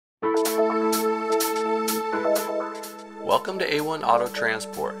Welcome to A-1 Auto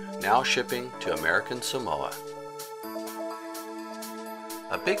Transport, now shipping to American Samoa.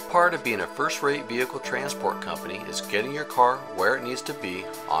 A big part of being a first-rate vehicle transport company is getting your car where it needs to be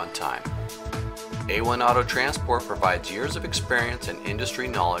on time. A-1 Auto Transport provides years of experience and industry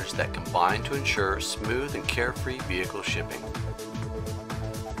knowledge that combine to ensure smooth and carefree vehicle shipping.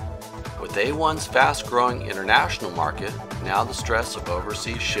 With A-1's fast-growing international market, now the stress of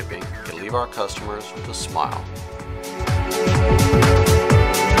overseas shipping can leave our customers with a smile.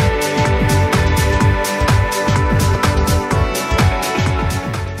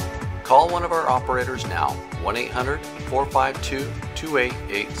 Call one of our operators now,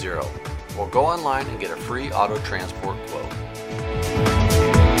 1-800-452-2880, or go online and get a free auto transport quote.